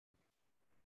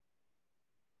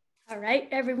All right,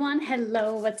 everyone.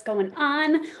 Hello, what's going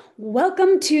on?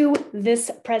 Welcome to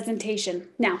this presentation.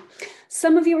 Now,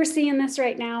 some of you are seeing this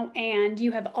right now and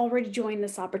you have already joined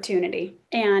this opportunity.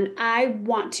 And I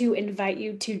want to invite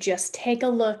you to just take a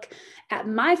look at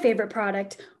my favorite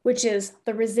product, which is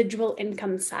the residual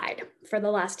income side. For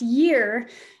the last year,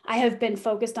 I have been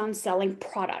focused on selling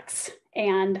products,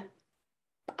 and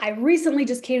I recently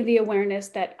just came to the awareness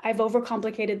that I've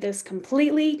overcomplicated this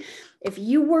completely. If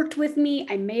you worked with me,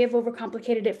 I may have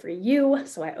overcomplicated it for you,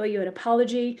 so I owe you an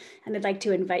apology, and I'd like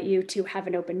to invite you to have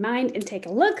an open mind and take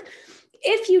a look.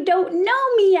 If you don't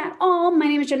know me at all, my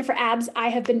name is Jennifer Abbs. I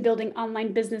have been building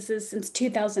online businesses since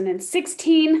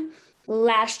 2016.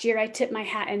 Last year, I tipped my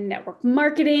hat in network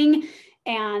marketing,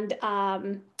 and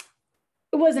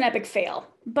it was an epic fail,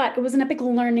 but it was an epic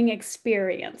learning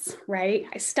experience, right?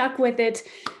 I stuck with it.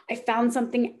 I found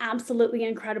something absolutely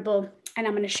incredible, and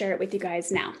I'm going to share it with you guys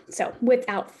now. So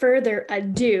without further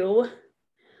ado,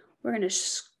 we're going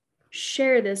to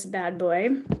share this bad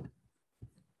boy.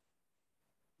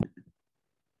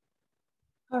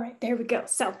 All right, there we go.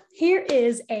 So here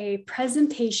is a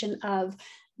presentation of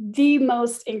the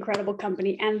most incredible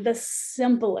company and the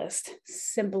simplest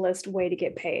way to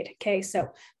get paid. Okay,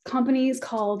 so company is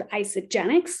called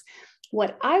Isagenix.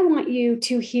 What I want you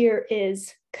to hear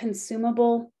is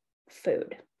consumable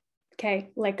food. Okay,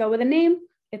 let go of the name.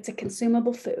 It's a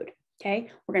consumable food.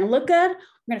 Okay, we're gonna look good,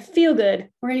 we're gonna feel good,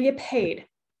 we're gonna get paid.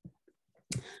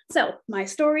 So my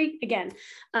story, again,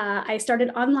 I started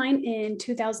online in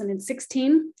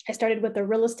 2016. I started with a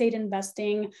real estate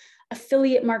investing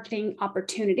affiliate marketing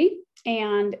opportunity,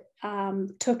 and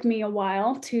took me a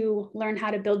while to learn how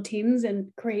to build teams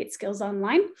and create skills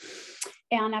online.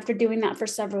 And after doing that for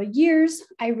several years,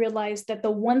 I realized that the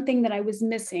one thing that I was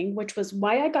missing, which was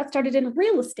why I got started in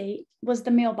real estate, was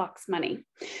the mailbox money.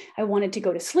 I wanted to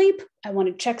go to sleep. I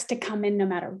wanted checks to come in no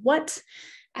matter what.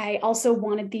 I also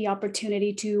wanted the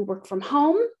opportunity to work from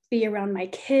home, be around my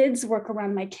kids, work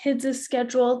around my kids'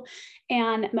 schedule.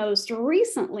 And most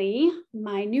recently,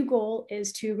 my new goal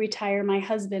is to retire my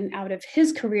husband out of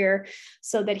his career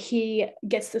so that he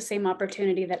gets the same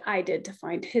opportunity that I did to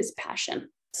find his passion.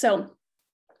 So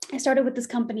I started with this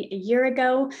company a year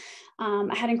ago.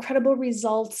 I had incredible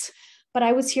results, but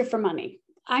I was here for money.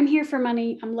 I'm here for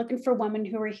money. I'm looking for women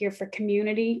who are here for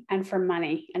community and for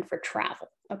money and for travel.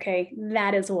 Okay,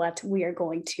 that is what we are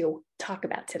going to talk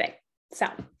about today. So,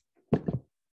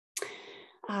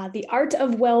 the art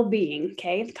of well-being.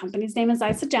 Okay, the company's name is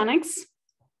Isagenix.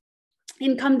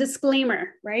 Income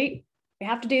disclaimer, right? We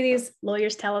have to do these.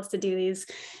 Lawyers tell us to do these.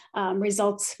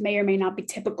 Results may or may not be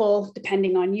typical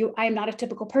depending on you. I am not a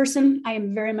typical person. I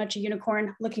am very much a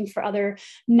unicorn, looking for other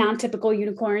non-typical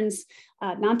unicorns,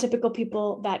 non-typical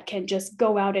people that can just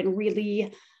go out and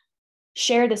really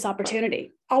share this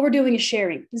opportunity. All we're doing is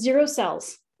sharing. Zero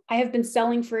sales. I have been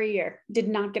selling for a year, did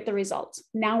not get the results.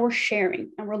 Now we're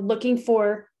sharing and we're looking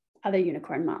for other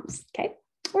unicorn moms, okay?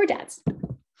 Or dads.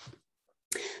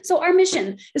 So our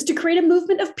mission is to create a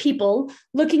movement of people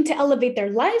looking to elevate their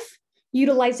life,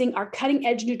 utilizing our cutting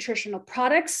edge nutritional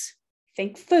products,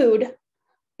 think food,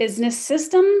 business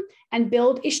system, and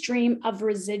build a stream of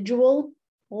residual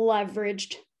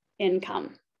leveraged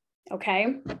income,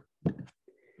 okay?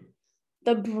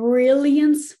 The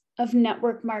brilliance of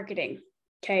network marketing,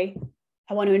 okay?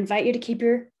 I want to invite you to keep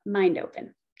your mind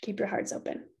open, keep your hearts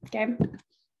open, okay?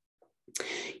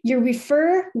 You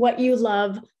refer what you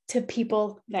love to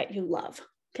people that you love,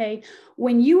 okay?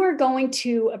 When you are going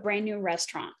to a brand new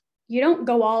restaurant, you don't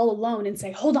go all alone and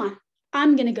say, hold on,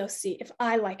 I'm gonna go see if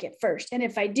I like it first. And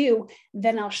if I do,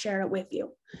 then I'll share it with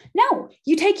you. No,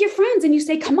 you take your friends and you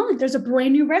say, come on, there's a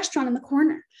brand new restaurant in the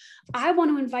corner. I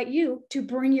want to invite you to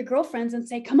bring your girlfriends and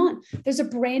say, come on, there's a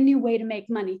brand new way to make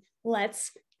money.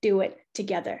 Let's do it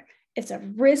together. It's a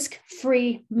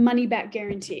risk-free money-back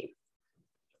guarantee.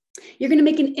 You're going to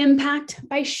make an impact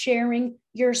by sharing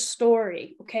your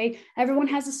story, okay? Everyone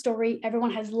has a story.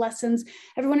 Everyone has lessons.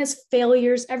 Everyone has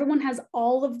failures. Everyone has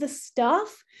all of the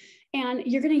stuff. And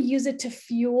you're going to use it to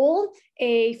fuel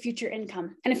a future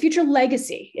income and a future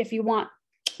legacy if you want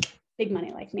big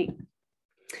money like me.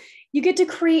 You get to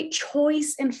create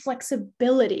choice and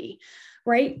flexibility,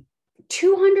 right?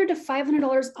 $200 to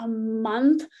 $500 a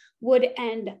month would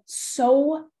end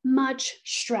so much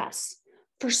stress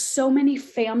for so many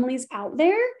families out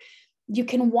there. You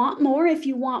can want more if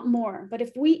you want more. But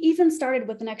if we even started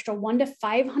with an extra $100 to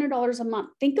 $500 a month,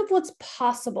 think of what's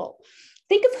possible.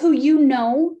 Think of who you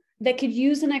know that could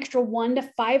use an extra $100 to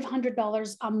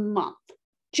 $500 a month,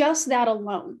 just that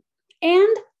alone.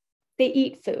 And they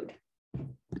eat food.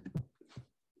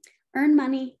 Earn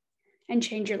money and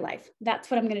change your life.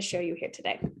 That's what I'm going to show you here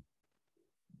today.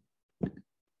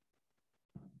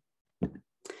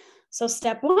 So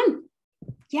step one,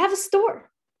 you have a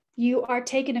store. You are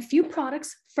taking a few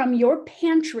products from your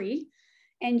pantry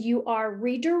and you are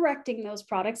redirecting those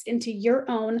products into your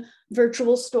own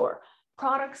virtual store.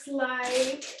 Products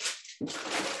like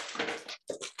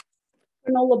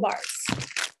granola bars,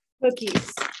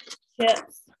 cookies,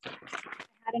 chips. I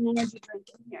had an energy drink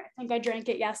in here. I think I drank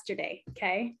it yesterday,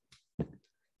 okay?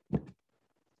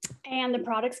 And the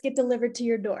products get delivered to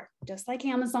your door, just like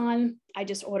Amazon. I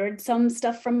just ordered some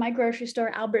stuff from my grocery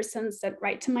store, Albertsons, sent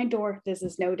right to my door. This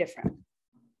is no different.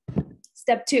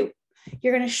 Step two,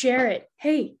 you're gonna share it.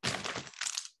 Hey,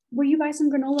 will you buy some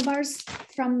granola bars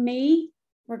from me?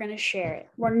 We're gonna share it.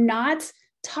 We're not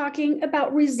talking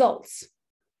about results,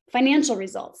 financial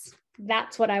results.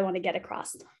 That's what I wanna get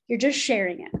across. You're just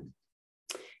sharing it.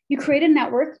 You create a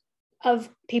network of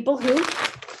people who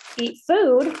eat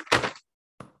food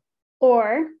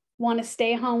or want to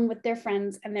stay home with their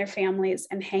friends and their families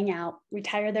and hang out,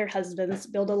 retire their husbands,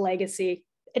 build a legacy.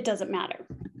 It doesn't matter.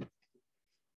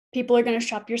 People are going to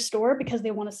shop your store because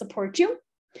they want to support you.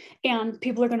 And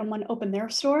people are going to want to open their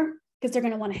store because they're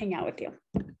going to want to hang out with you.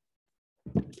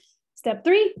 Step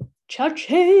three,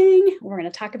 cha-ching. We're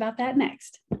going to talk about that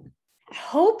next. I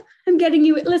hope I'm getting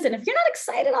you. Listen, if you're not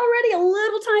excited already a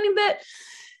little tiny bit,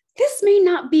 this may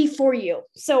not be for you.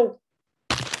 So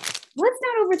let's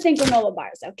not overthink granola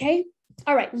bars, okay?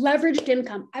 All right, leveraged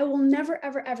income. I will never,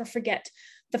 ever, ever forget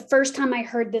the first time I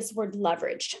heard this word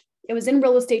leveraged. It was in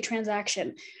real estate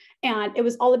transaction, and it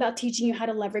was all about teaching you how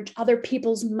to leverage other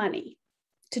people's money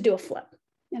to do a flip.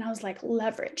 And I was like,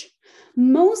 leverage.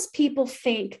 Most people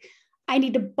think I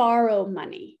need to borrow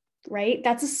money, right?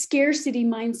 That's a scarcity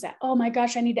mindset. Oh my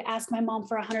gosh, I need to ask my mom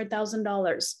for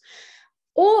 $100,000.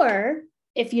 Or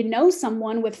if you know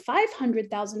someone with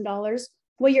 $500,000,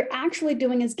 what you're actually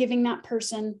doing is giving that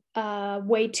person a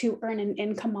way to earn an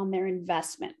income on their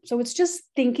investment. So it's just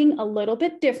thinking a little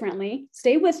bit differently.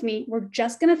 Stay with me. We're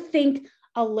just going to think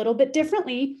a little bit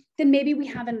differently than maybe we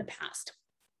have in the past.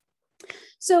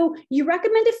 So you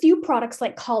recommend a few products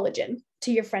like collagen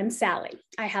to your friend Sally.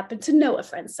 I happen to know a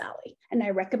friend Sally, and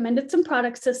I recommended some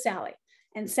products to Sally.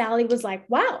 And Sally was like,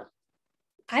 wow,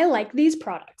 I like these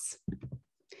products.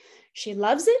 She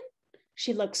loves it.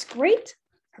 She looks great.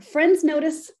 Her friends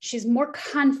notice she's more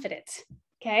confident,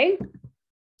 okay?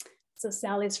 So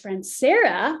Sally's friend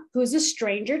Sarah, who's a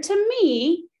stranger to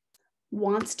me,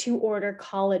 wants to order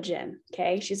collagen,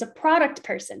 okay? She's a product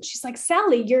person. She's like,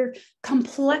 Sally, your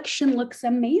complexion looks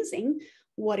amazing.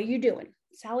 What are you doing?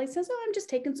 Sally says, oh, I'm just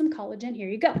taking some collagen. Here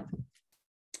you go.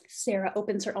 Sarah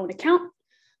opens her own account,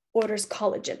 orders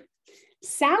collagen.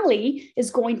 Sally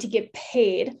is going to get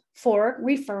paid for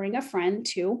referring a friend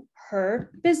to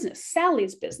her business,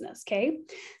 Sally's business, okay?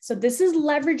 So this is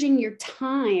leveraging your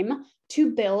time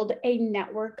to build a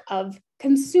network of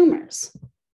consumers.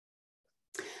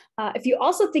 If you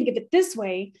also think of it this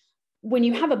way, when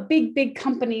you have a big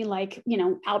company like,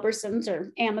 Albertsons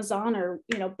or Amazon or,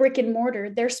 brick and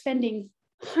mortar, they're spending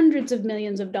hundreds of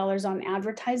millions of dollars on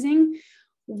advertising.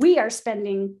 We are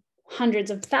spending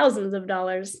hundreds of thousands of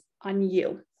dollars on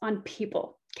you, on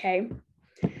people, okay?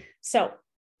 So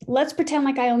let's pretend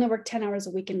like I only work 10 hours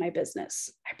a week in my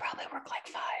business. I probably work like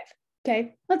 5,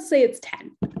 okay? Let's say it's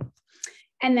 10.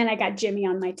 And then I got Jimmy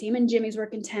on my team, and Jimmy's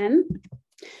working 10.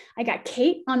 I got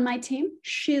Kate on my team.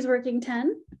 She's working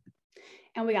 10.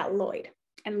 And we got Lloyd,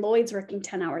 and Lloyd's working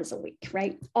 10 hours a week,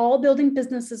 right? All building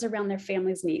businesses around their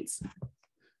family's needs.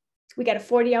 We got a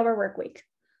 40-hour work week,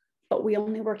 but we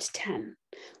only worked 10.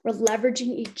 We're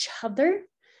leveraging each other,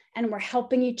 and we're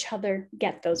helping each other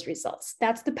get those results.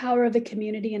 That's the power of a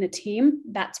community and a team.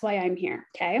 That's why I'm here,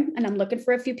 okay? And I'm looking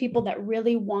for a few people that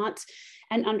really want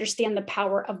and understand the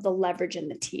power of the leverage in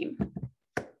the team.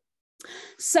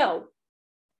 So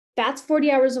that's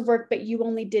 40 hours of work, but you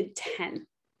only did 10,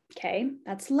 okay?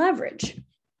 That's leverage.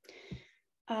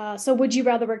 So would you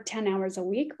rather work 10 hours a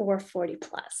week or 40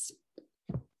 plus?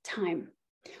 Time.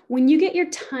 When you get your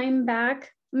time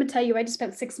back, I'm gonna tell you, I just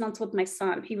spent 6 months with my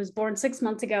son. He was born 6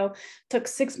 months ago, took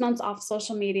 6 months off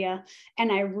social media, and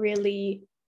I really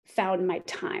found my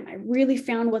time. I really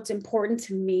found what's important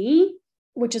to me,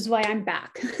 which is why I'm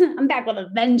back. I'm back with a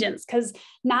vengeance, because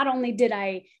not only did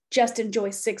I just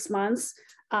enjoy 6 months,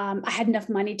 I had enough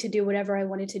money to do whatever I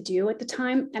wanted to do at the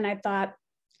time. And I thought,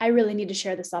 I really need to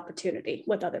share this opportunity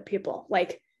with other people.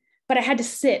 But I had to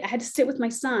sit with my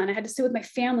son. I had to sit with my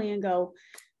family and go,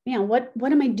 man,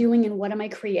 what am I doing and what am I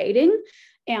creating?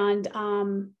 And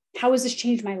how has this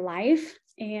changed my life?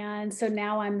 And so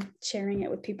now I'm sharing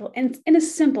it with people in a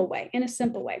simple way,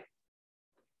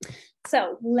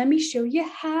 So let me show you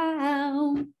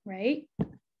how, right?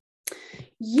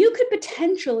 you could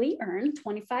potentially earn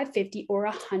 25, 50, or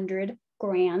 100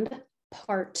 grand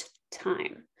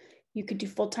part-time. You could do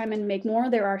full-time and make more.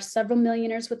 There are several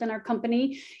millionaires within our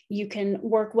company. You can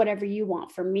work whatever you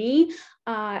want. For me,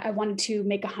 I wanted to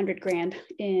make 100 grand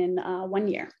in 1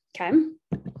 year, okay?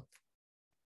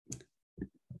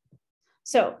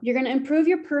 So you're gonna improve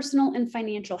your personal and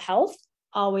financial health,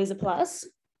 always a plus.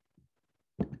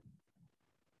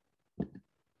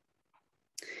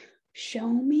 Show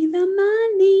me the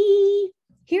money.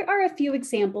 Here are a few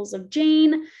examples of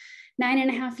Jane.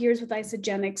 9.5 years with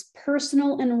Isagenix,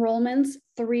 personal enrollments,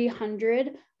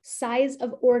 300, size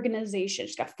of organization.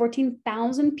 She's got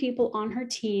 14,000 people on her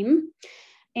team,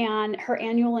 and her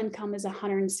annual income is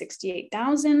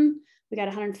 168,000. We got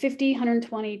 150,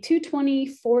 120, 220,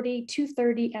 40,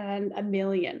 230, and $1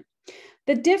 million.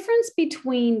 The difference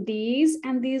between these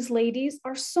and these ladies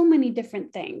are so many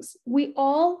different things. We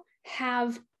all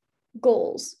have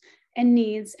goals and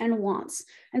needs and wants,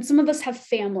 and some of us have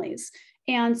families.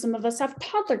 And some of us have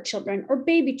toddler children or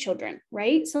baby children,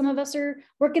 right? Some of us are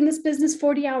working this business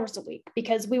 40 hours a week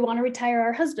because we want to retire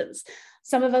our husbands.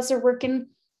 Some of us are working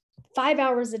 5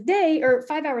 hours a day or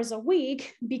 5 hours a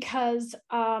week because,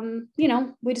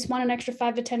 we just want an extra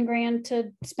 5 to 10 grand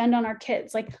to spend on our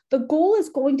kids. Like, the goal is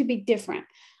going to be different.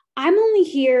 I'm only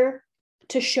here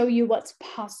to show you what's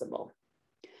possible.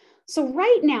 So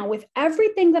right now, with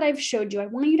everything that I've showed you, I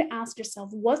want you to ask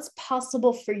yourself, what's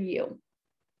possible for you?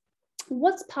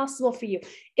 What's possible for you?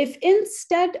 If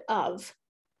instead of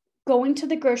going to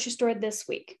the grocery store this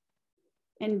week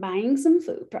and buying some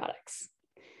food products,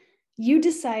 you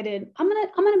decided, I'm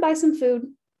gonna buy some food,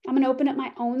 I'm gonna open up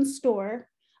my own store,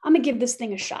 I'm gonna give this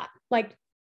thing a shot. Like,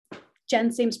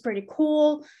 Jen seems pretty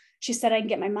cool. She said I can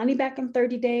get my money back in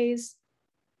 30 days.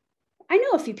 I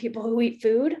know a few people who eat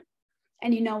food.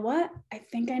 And you know what? I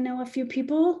think I know a few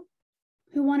people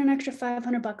who want an extra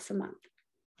 $500 a month.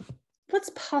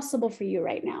 What's possible for you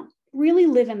right now? Really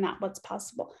live in that what's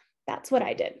possible. That's what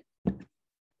I did.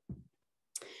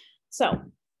 So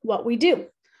what we do,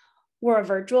 we're a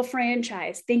virtual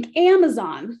franchise. Think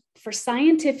Amazon for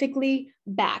scientifically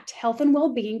backed health and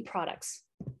well-being products.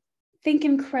 Think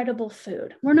incredible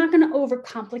food. We're not going to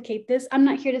overcomplicate this. I'm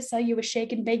not here to sell you a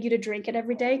shake and beg you to drink it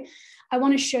every day. I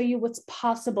want to show you what's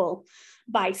possible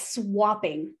by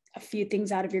swapping a few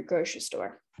things out of your grocery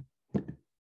store.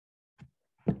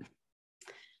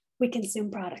 We consume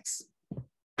products.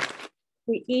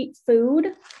 We eat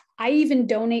food. I even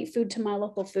donate food to my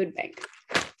local food bank.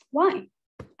 Why?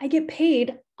 I get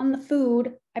paid on the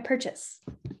food I purchase.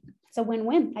 It's a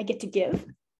win-win. I get to give.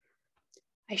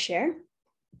 I share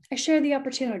the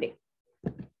opportunity.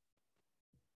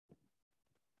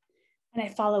 And I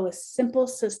follow a simple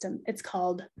system. It's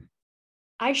called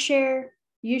I share,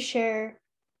 you share.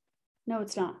 No,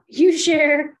 it's not. You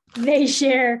share, they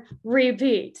share,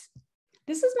 repeat.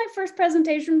 This is my first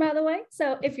presentation, by the way.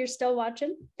 So if you're still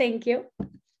watching, thank you.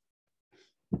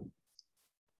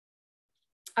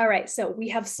 All right, so we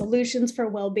have solutions for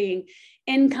well-being,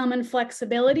 income and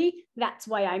flexibility. That's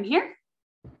why I'm here.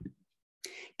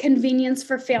 Convenience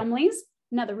for families.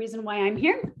 Another reason why I'm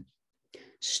here.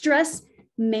 Stress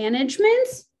management.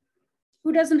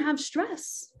 Who doesn't have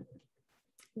stress?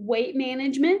 Weight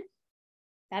management.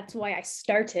 That's why I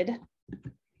started.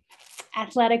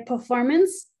 Athletic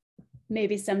performance.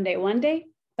 Maybe someday, one day,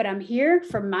 but I'm here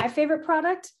for my favorite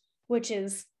product, which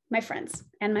is my friends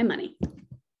and my money.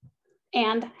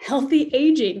 And healthy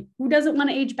aging. Who doesn't want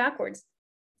to age backwards?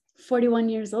 41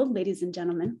 years old, ladies and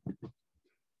gentlemen.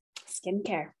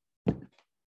 Skincare.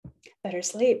 Better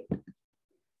sleep.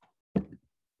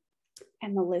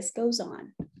 And the list goes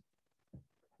on.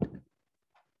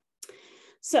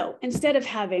 So instead of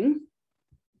having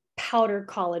powder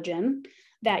collagen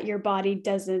that your body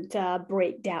doesn't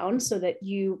break down so that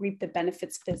you reap the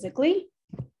benefits physically,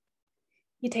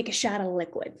 you take a shot of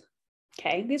liquid.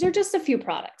 Okay, these are just a few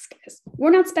products, guys.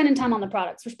 We're not spending time on the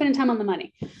products. We're spending time on the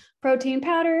money. Protein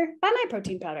powder, buy my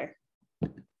protein powder.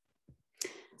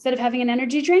 Instead of having an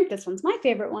energy drink, this one's my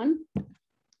favorite one.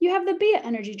 You have the Bia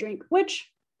energy drink, which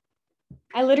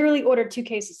I literally ordered 2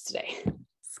 cases today.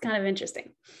 It's kind of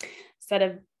interesting. Instead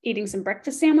of eating some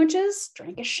breakfast sandwiches,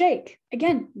 drink a shake.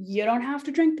 Again, you don't have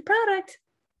to drink the product.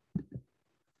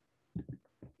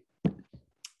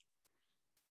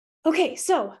 Okay,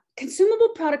 so consumable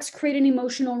products create an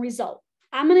emotional result.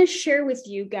 I'm going to share with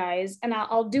you guys, and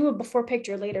I'll do a before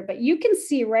picture later, but you can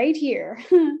see right here.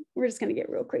 We're just going to get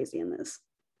real crazy in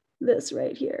this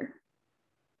right here.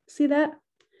 See that?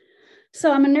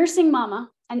 So I'm a nursing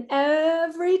mama, and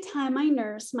every time I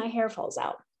nurse, my hair falls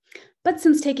out. But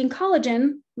since taking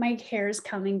collagen, my hair is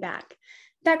coming back.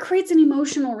 That creates an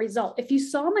emotional result. If you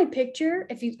saw my picture,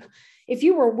 if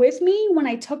you were with me when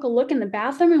I took a look in the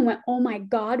bathroom and went, oh my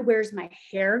God, where's my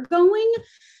hair going?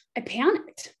 I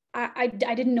panicked. I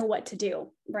didn't know what to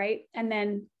do, right? And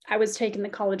then I was taking the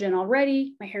collagen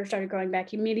already. My hair started growing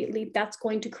back immediately. That's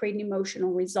going to create an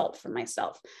emotional result for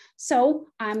myself. So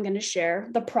I'm going to share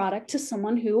the product to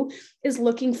someone who is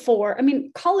looking for,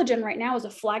 collagen right now is a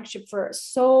flagship for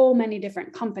so many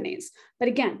different companies. But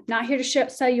again, not here to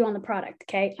sell you on the product,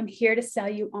 okay? I'm here to sell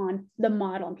you on the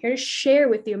model. I'm here to share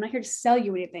with you. I'm not here to sell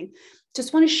you anything.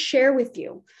 Just want to share with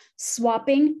you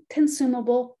swapping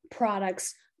consumable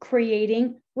products,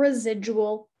 creating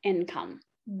residual income.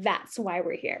 That's why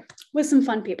we're here with some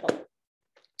fun people.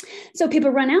 So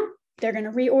people run out, they're going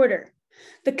to reorder.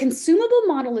 The consumable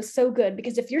model is so good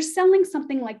because if you're selling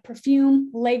something like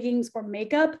perfume, leggings, or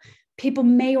makeup, people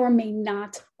may or may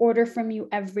not order from you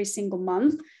every single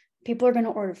month. People are going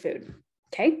to order food.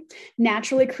 Okay.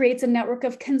 Naturally creates a network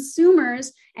of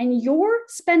consumers, and your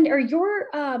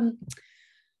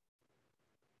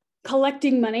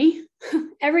collecting money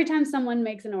every time someone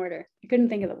makes an order. I couldn't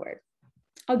think of the word.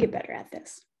 I'll get better at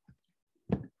this.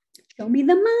 Show me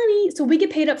the money. So we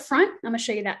get paid up front. I'm going to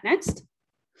show you that next.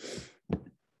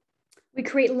 We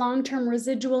create long-term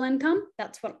residual income.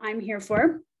 That's what I'm here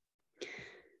for.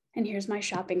 And here's my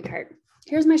shopping cart.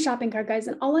 Here's my shopping cart, guys.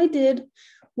 And all I did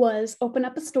was open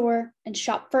up a store and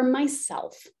shop for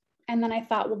myself. And then I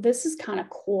thought, well, this is kind of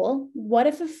cool. What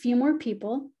if a few more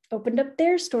people opened up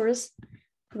their stores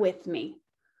with me?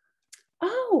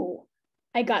 Oh,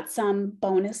 I got some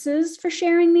bonuses for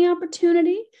sharing the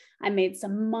opportunity. I made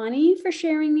some money for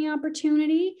sharing the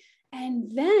opportunity. And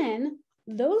then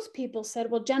those people said,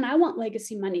 well, Jen, I want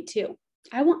legacy money too.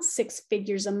 I want 6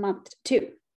 figures a month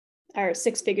too, or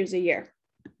 6 figures a year.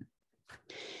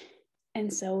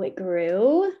 And so it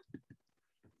grew,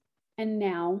 and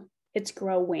now it's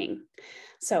growing.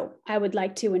 So I would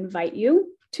like to invite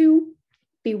you to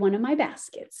be one of my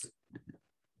baskets.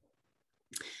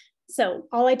 So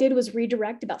all I did was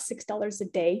redirect about $6 a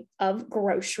day of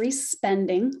grocery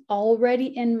spending already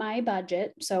in my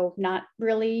budget. So not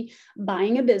really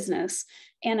buying a business.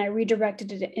 And I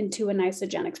redirected it into an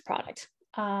Isagenix product.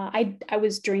 I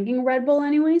was drinking Red Bull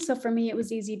anyway. So for me, it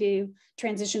was easy to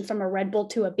transition from a Red Bull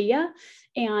to a Bia.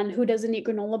 And who doesn't eat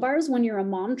granola bars when you're a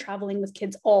mom traveling with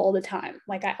kids all the time?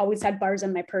 Like I always had bars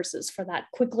in my purses for that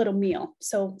quick little meal.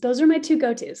 So those are my 2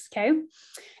 go-tos, okay?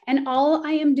 And all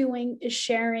I am doing is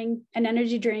sharing an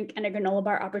energy drink and a granola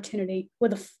bar opportunity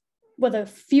with a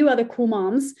few other cool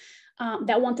moms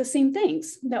that want the same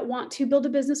things, that want to build a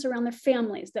business around their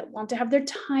families, that want to have their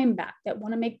time back, that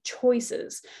want to make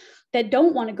choices, that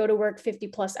don't want to go to work 50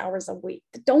 plus hours a week,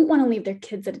 that don't want to leave their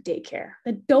kids at a daycare,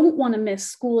 that don't want to miss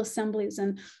school assemblies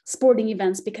and sporting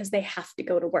events because they have to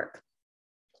go to work.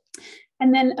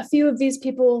 And then a few of these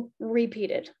people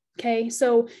repeated. Okay,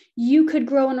 so you could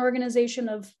grow an organization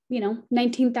of,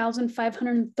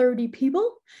 19,530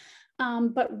 people.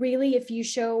 But really, if you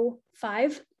show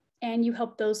 5 and you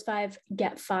help those 5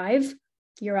 get 5,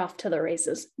 you're off to the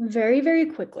races very, very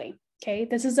quickly. Okay,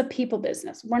 this is a people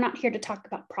business. We're not here to talk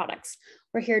about products.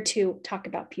 We're here to talk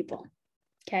about people.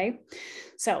 Okay,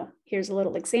 so here's a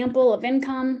little example of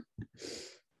income.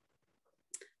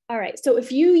 All right, so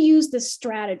if you use this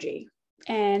strategy,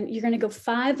 and you're going to go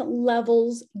 5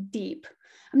 levels deep.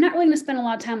 I'm not really going to spend a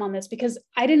lot of time on this because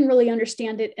I didn't really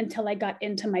understand it until I got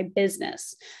into my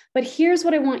business. But here's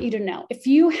what I want you to know. If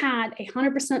you had a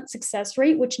 100% success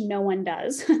rate, which no one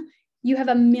does, you have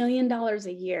 $1 million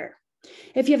a year.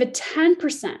 If you have a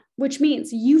 10%, which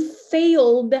means you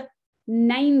failed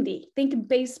 90, think of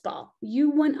baseball. You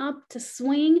went up to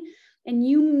swing and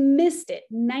you missed it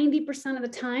 90% of the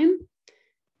time,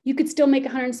 you could still make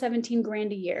 117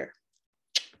 grand a year.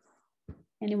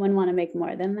 Anyone want to make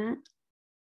more than that?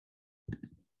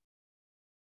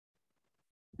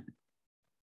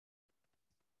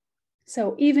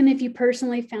 So even if you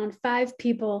personally found 5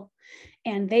 people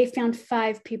and they found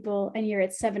 5 people and you're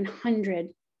at 700,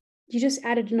 you just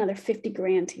added another 50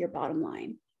 grand to your bottom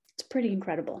line. It's pretty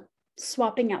incredible.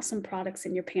 Swapping out some products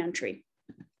in your pantry.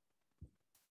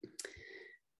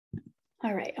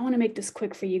 All right, I want to make this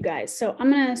quick for you guys. So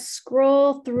I'm going to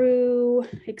scroll through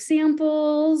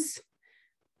examples.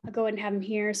 I'll go ahead and have them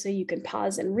here so you can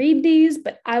pause and read these,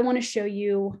 but I want to show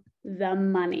you the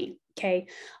money. Okay.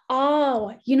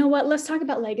 Oh, you know what? Let's talk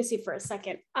about legacy for a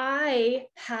second. I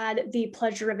had the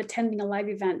pleasure of attending a live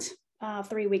event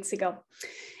 3 weeks ago,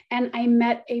 and I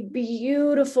met a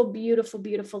beautiful, beautiful,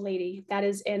 beautiful lady that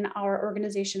is in our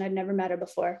organization. I'd never met her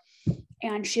before.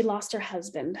 And she lost her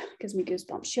husband. Gives me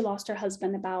goosebumps. She lost her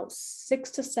husband about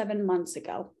 6 to 7 months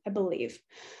ago, I believe.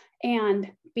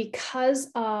 And because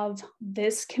of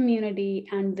this community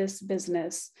and this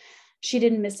business, she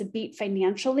didn't miss a beat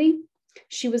financially.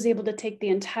 She was able to take the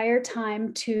entire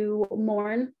time to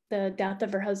mourn the death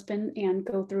of her husband and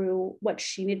go through what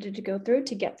she needed to go through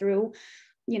to get through,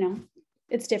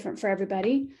 it's different for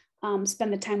everybody.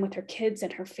 Spend the time with her kids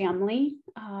and her family.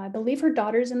 I believe her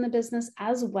daughter's in the business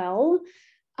as well.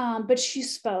 But she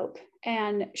spoke,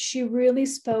 and she really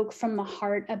spoke from the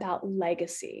heart about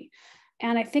legacy.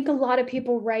 And I think a lot of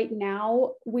people right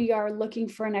now, we are looking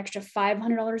for an extra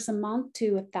 $500 a month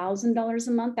to $1,000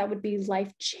 a month. That would be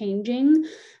life-changing.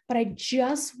 But I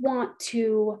just want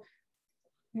to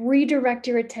redirect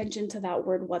your attention to that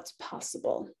word, what's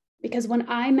possible. Because when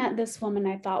I met this woman,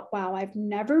 I thought, wow, I've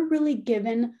never really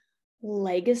given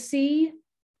legacy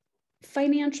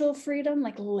financial freedom,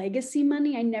 like legacy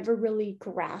money. I never really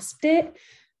grasped it.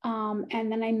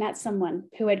 And then I met someone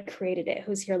who had created it,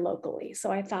 who's here locally.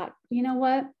 So I thought, you know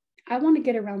what? I want to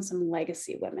get around some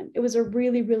legacy women. It was a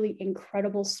really, really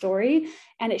incredible story,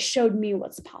 and it showed me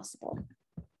what's possible.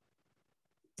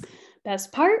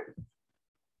 Best part?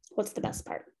 What's the best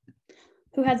part?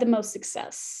 Who had the most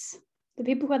success? The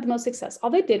people who had the most success, all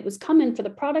they did was come in for the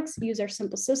products, use our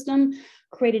simple system,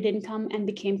 created income, and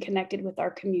became connected with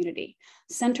our community,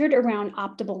 centered around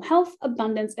optimal health,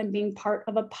 abundance, and being part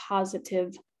of a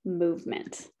positive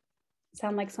movement.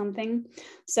 Sound like something?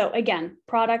 So again,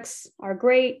 products are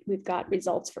great. We've got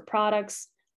results for products.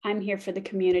 I'm here for the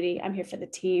community. I'm here for the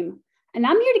team. And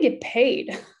I'm here to get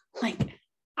paid.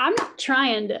 I'm not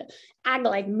trying to act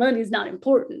like money's not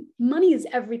important. Money is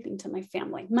everything to my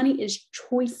family. Money is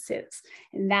choices.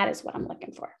 And that is what I'm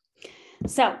looking for.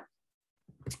 So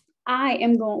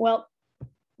we're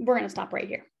going to stop right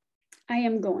here. I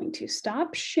am going to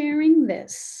stop sharing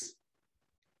this.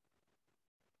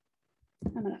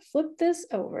 I'm going to flip this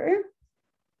over. If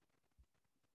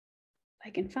I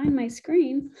can find my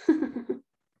screen.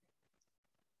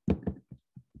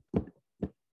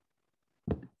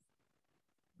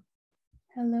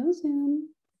 Hello, Zoom.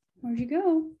 Where'd you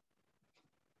go?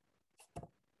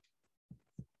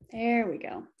 There we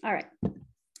go. All right.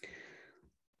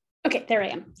 Okay, there I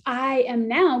am. I am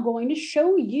now going to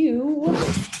show you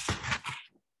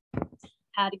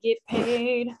how to get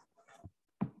paid.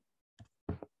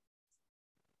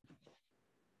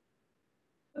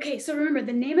 Okay, so remember,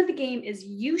 the name of the game is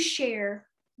you share,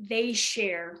 they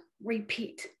share,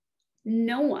 repeat.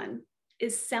 No one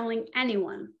is selling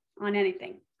anyone on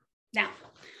anything. Now,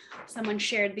 someone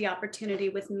shared the opportunity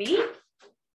with me.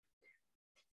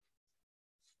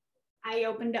 I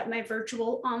opened up my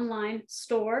virtual online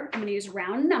store. I'm going to use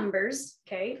round numbers.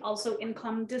 Okay. Also,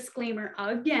 income disclaimer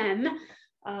again.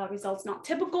 Results not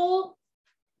typical.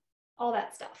 All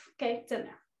that stuff. Okay. It's in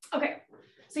there. Okay.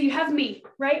 So you have me,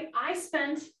 right? I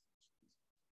spent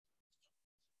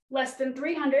less than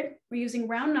 300. We're using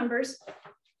round numbers.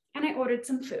 And I ordered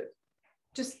some food.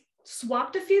 Just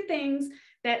swapped a few things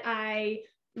that I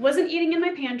wasn't eating in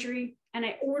my pantry, and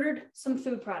I ordered some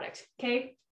food product,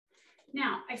 okay?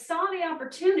 Now, I saw the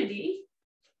opportunity,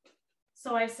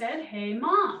 so I said, hey,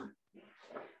 Mom,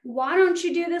 why don't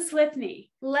you do this with me?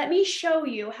 Let me show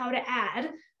you how to add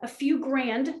a few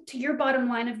grand to your bottom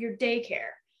line of your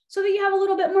daycare so that you have a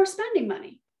little bit more spending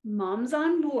money. Mom's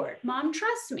on board. Mom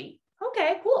trusts me.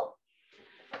 Okay, cool.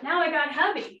 Now I got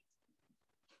hubby.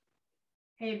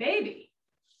 Hey, baby.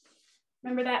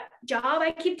 Remember that job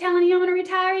I keep telling you I'm going to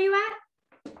retire you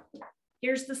at?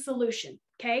 Here's the solution,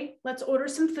 okay? Let's order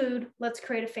some food. Let's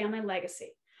create a family legacy.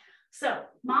 So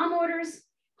mom orders,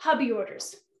 hubby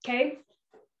orders, okay?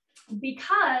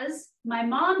 Because my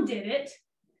mom did it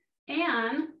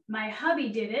and my hubby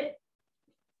did it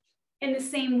in the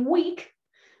same week,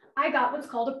 I got what's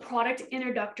called a product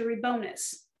introductory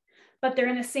bonus. But they're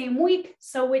in the same week,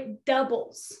 so it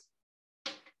doubles.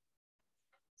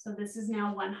 So this is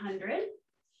now 100.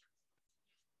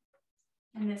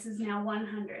 And this is now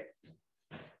 100.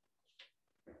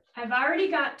 I've already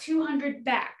got 200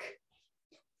 back.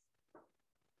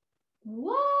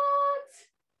 What?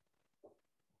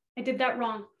 I did that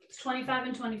wrong. It's 25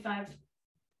 and 25.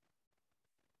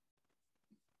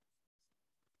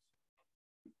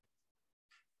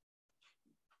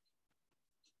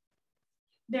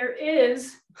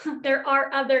 There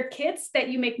are other kits that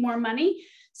you make more money.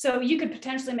 So you could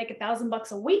potentially make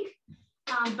 $1,000 a week.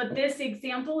 But this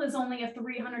example is only a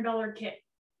 $300 kit.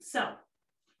 So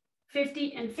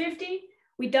 50 and 50,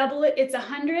 we double it, it's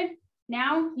 100.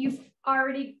 Now you've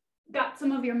already got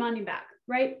some of your money back,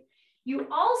 right? You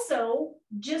also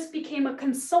just became a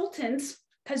consultant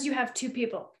because you have 2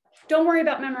 people. Don't worry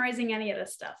about memorizing any of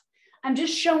this stuff. I'm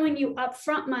just showing you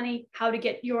upfront money, how to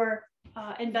get your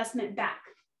investment back.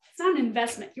 not an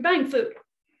investment. You're buying food.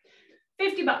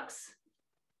 $50.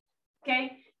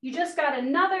 Okay. You just got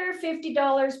another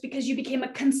 $50 because you became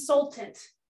a consultant,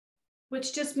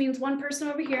 which just means one person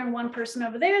over here and one person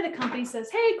over there. The company says,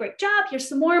 hey, great job. Here's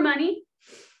some more money.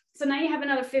 So now you have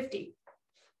another 50.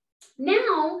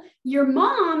 Now your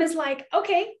mom is like,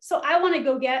 okay, so I want to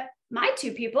go get my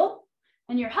 2 people.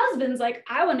 And your husband's like,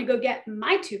 I want to go get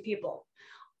my 2 people.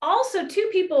 Also, 2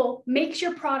 people makes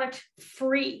your product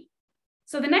free.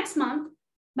 So the next month,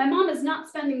 my mom is not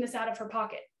spending this out of her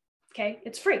pocket. Okay,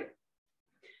 it's free.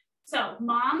 So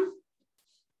mom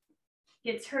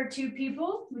gets her 2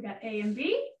 people. We got A and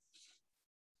B.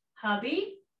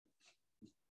 Hubby,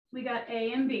 we got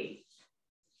A and B.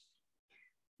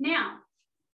 Now,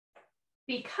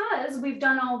 because we've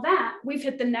done all that, we've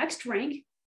hit the next rank.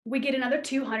 We get another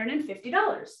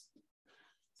 $250.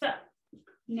 So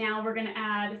now we're going to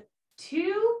add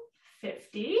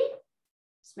 250.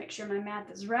 Let's make sure my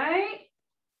math is right.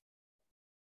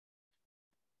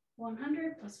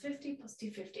 100 plus 50 plus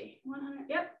 250. 100.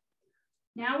 Yep.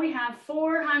 Now we have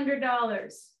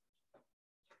 $400.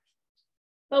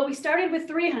 But we started with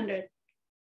 300.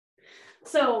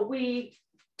 So we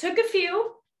took a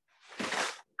few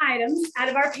items out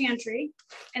of our pantry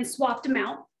and swapped them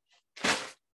out.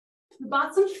 We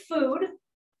bought some food.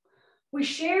 We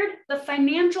shared the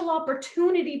financial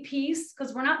opportunity piece,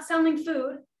 because we're not selling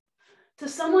food, to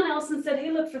someone else and said,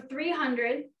 hey, look, for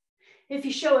 300, if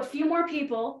you show a few more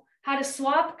people how to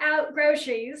swap out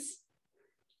groceries,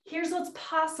 here's what's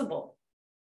possible.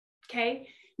 Okay.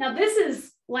 Now this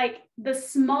is like the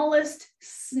smallest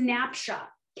snapshot.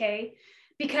 Okay.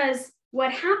 Because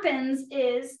what happens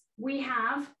is we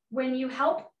have, when you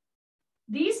help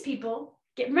these people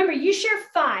get, remember, you share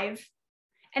 5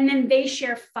 and then they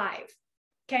share 5.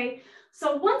 Okay.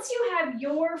 So once you have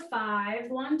your 5,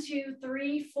 1, 2,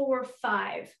 3, 4,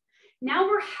 5, now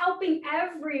we're helping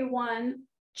everyone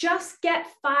just get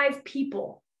 5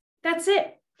 people. That's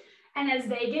it. And as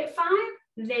they get 5,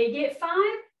 they get 5,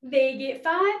 they get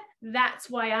 5. That's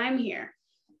why I'm here.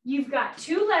 You've got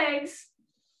 2 legs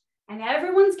and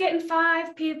everyone's getting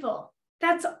 5 people.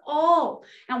 That's all.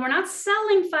 And we're not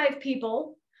selling 5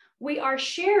 people. We are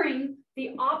sharing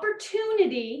the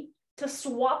opportunity to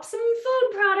swap some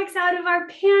food products out of our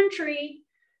pantry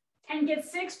and get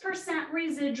 6%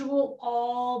 residual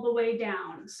all the way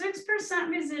down. 6%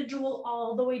 residual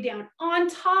all the way down, on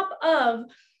top of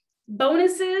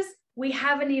bonuses we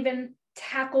haven't even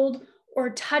tackled or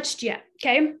touched yet.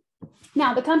 Okay.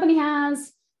 Now the company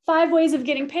has 5 ways of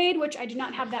getting paid, which I do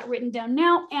not have that written down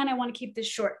now, and I want to keep this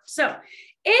short. So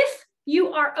if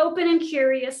you are open and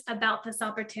curious about this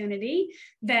opportunity,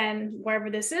 then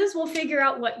wherever this is, we'll figure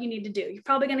out what you need to do. You're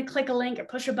probably going to click a link or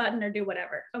push a button or do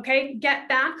whatever. Okay. Get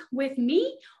back with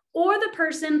me or the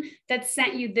person that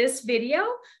sent you this video,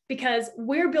 because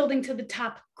we're building to the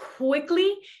top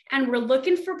quickly and we're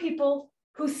looking for people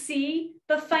who see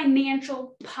the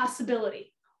financial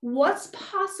possibility. What's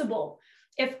possible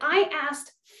if I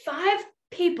asked 5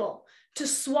 people to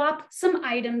swap some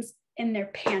items in their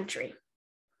pantry?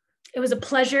 It was a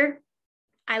pleasure.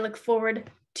 I look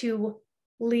forward to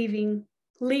leading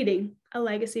a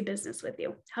legacy business with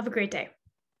you. Have a great day.